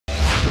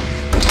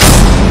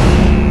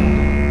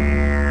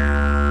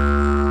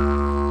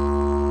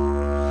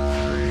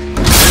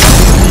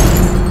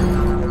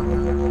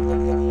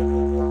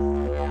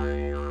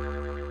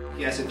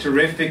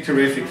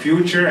terrific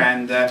future,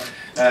 and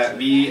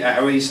we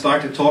already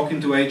started talking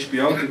to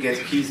HBO to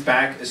get Keith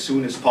back as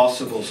soon as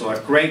possible. So a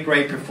great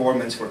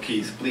performance for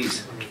Keith,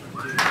 please.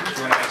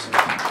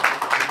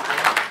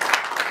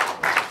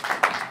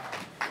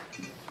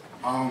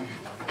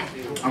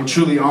 I'm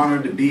truly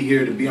honored to be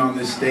here, to be on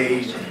this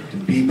stage, to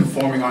be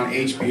performing on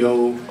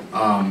HBO,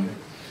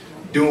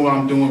 doing what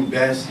I'm doing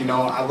best. You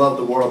know, I love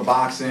the world of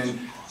boxing.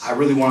 I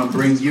really want to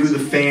bring you, the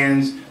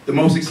fans, the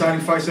most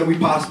exciting fights that we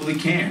possibly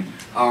can.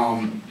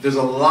 There's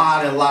a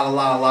lot of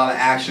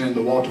action in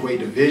the welterweight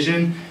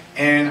division,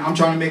 and I'm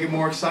trying to make it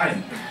more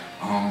exciting.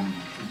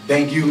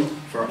 Thank you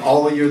for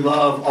all of your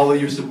love, all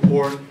of your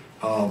support.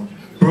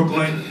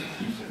 Brooklyn,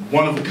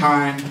 one of a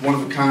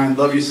kind.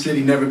 Love your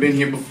city, never been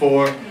here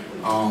before.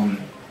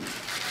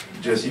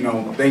 Just, you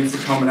know, thank you for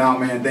coming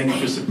out, man. Thank you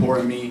for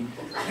supporting me.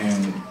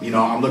 And, you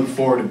know, I'm looking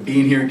forward to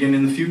being here again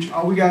in the future.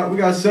 We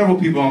got several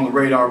people on the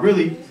radar,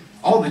 really,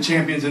 all the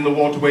champions in the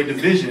welterweight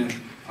division.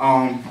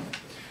 I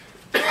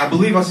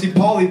believe I see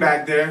Paulie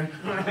back there.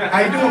 How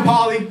you doing,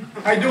 Paulie?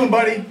 How you doing,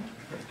 buddy?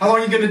 How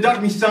long you gonna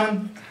duck me,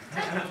 son?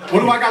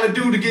 What do I gotta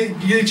do to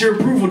get your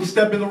approval to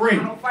step in the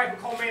ring? I don't fight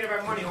for co-main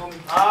event money, homie.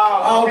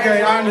 Oh,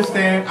 okay, I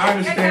understand. I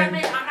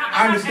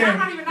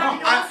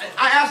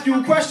asked you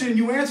a question and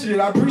you answered it.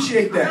 I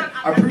appreciate that.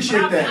 I've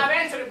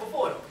answered it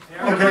before, though.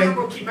 Okay. I'm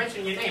gonna keep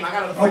mentioning your name.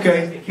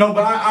 Okay. No,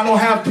 but I don't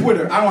have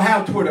Twitter.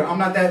 I'm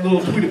not that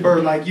little Twitter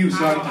bird like you,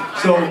 son.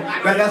 So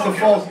that's a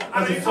false.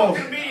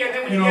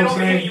 You know what I'm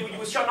saying? You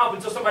was shutting up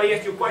until somebody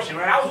asked you a question,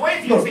 right? I was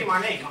waiting for you to say my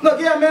name. Look,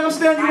 yeah, man, I'm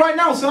standing you right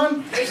now,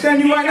 son.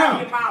 Standing you right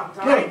now.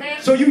 Look,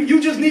 so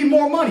you just need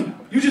more money.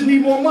 You just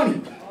need more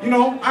money. You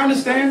know, I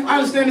understand.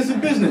 It's a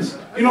business.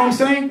 You know what I'm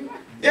saying?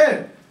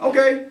 Yeah.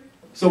 Okay.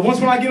 So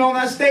when I get on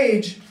that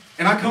stage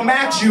and I come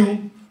at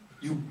you,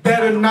 you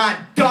better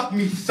not duck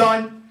me,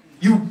 son.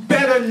 You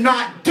better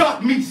not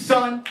duck me,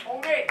 son.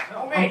 Homie,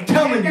 I'm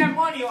telling you. Get that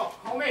money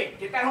off. Homie,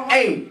 get that money.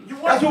 Hey,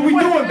 that's what we're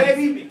doing,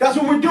 baby. That's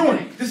what we're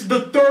doing. This is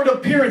the third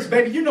appearance,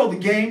 baby. You know the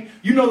game.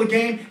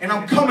 And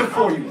I'm coming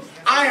for you.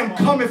 I am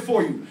coming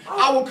for you.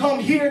 I will come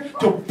here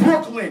to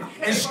Brooklyn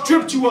and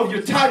strip you of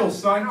your title,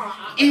 son.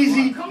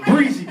 Easy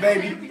breezy,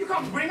 baby. You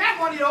come bring that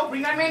money, though.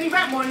 Bring that main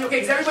event money, okay?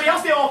 Because everybody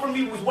else they offered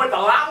me was worth a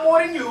lot more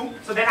than you.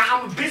 So then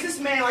I'm a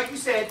businessman, like you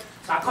said.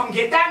 So I come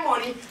get that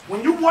money.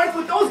 When you work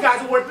with those guys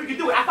who work, we can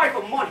do it. I fight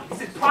for money.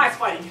 This is prize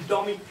fighting, you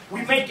dummy.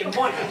 We making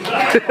money. We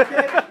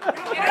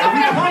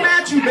come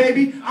at you,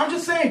 baby. I'm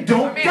just saying,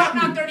 don't duck me.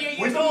 I'm not 38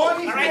 years old. All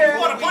right, you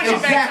bought a punching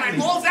bag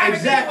tonight.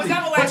 Exactly.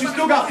 But you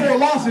still got 4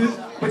 losses.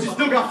 Son. You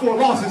still got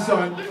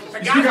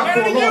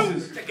 4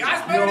 losses. The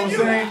guy's better than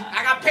you.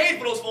 I got paid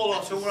for those 4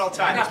 losses. So we're all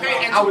tied.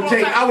 I would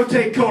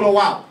take Cotto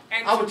out.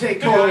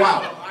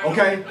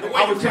 Okay?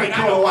 I would take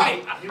Cotto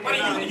out. But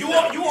you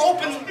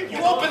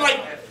open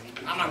like.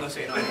 I'm not gonna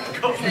say it. All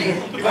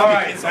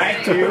right,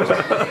 thank you. I'm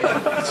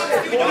not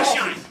stealing your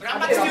shine.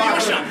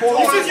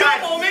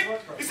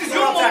 This is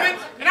your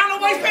moment. And now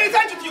nobody's paying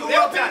attention to you. They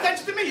don't pay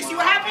attention to me. You see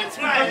what happens?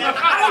 I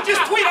don't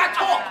just tweet, I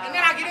talk. And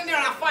then I get in there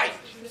and I fight.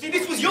 See,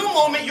 this was your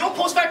moment, your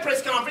post-fight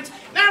press conference.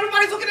 Now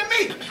everybody's looking at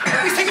me.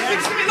 Everybody's taking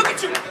pictures of me. Look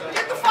at you.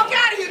 Get the fuck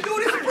out of here, dude.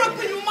 This is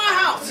Brooklyn. You in my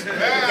house.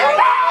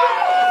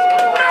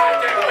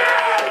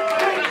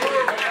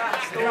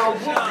 I'll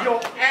whoop your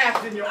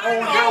ass in your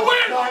own house,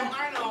 son.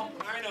 I know.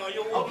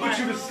 I'll put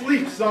you to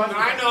sleep, son.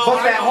 I know.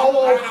 Put that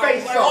whole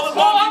face up.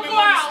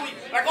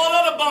 Like all the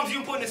other bums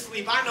you putting to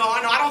sleep. I know.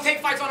 I don't take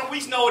fights on a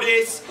week's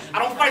notice. I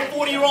don't fight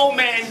 40-year-old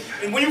men.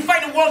 And when you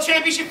fight the world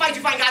championship fights,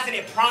 you fight guys in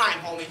their prime,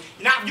 homie.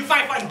 You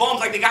fighting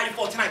bums like the guy you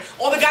fought tonight.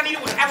 All the guy needed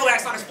was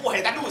Everlast on his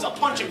forehead. That dude was a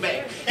punching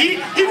bag. He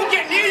would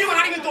get near you and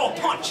not even throw a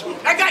punch.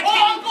 That guy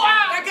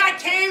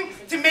came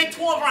to make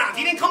 12 rounds.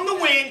 He didn't come to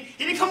win.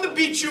 He didn't come to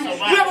beat you.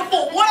 You never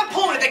fought one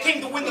opponent that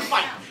came to win the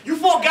fight. You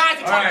fought guys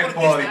that tried to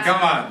go to distance.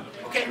 Come on.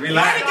 Okay,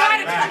 relax. You're the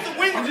guy that comes to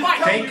win the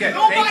fight. Take a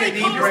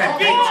deep breath.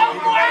 You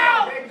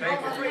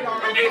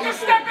need to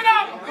step it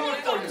up.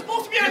 It's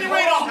supposed to be on your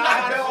radar.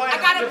 I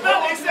got a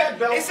belt. It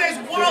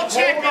says world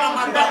champion on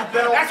my belt.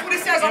 That's what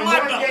it says on my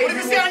belt. What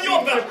does it say on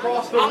your belt?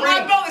 On my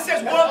belt it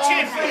says world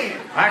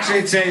champion.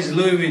 Actually, it says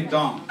Louis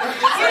Vuitton.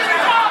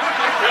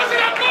 Use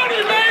that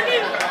money, baby.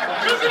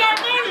 Use that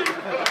money.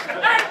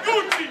 And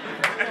Gucci.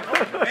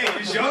 Hey,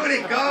 you showed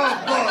it. Go,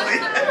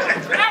 Paulie.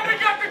 Now we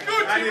got the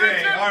Gucci.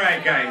 Anyway, all right,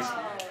 guys.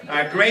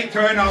 Great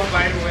turnout,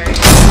 by the way.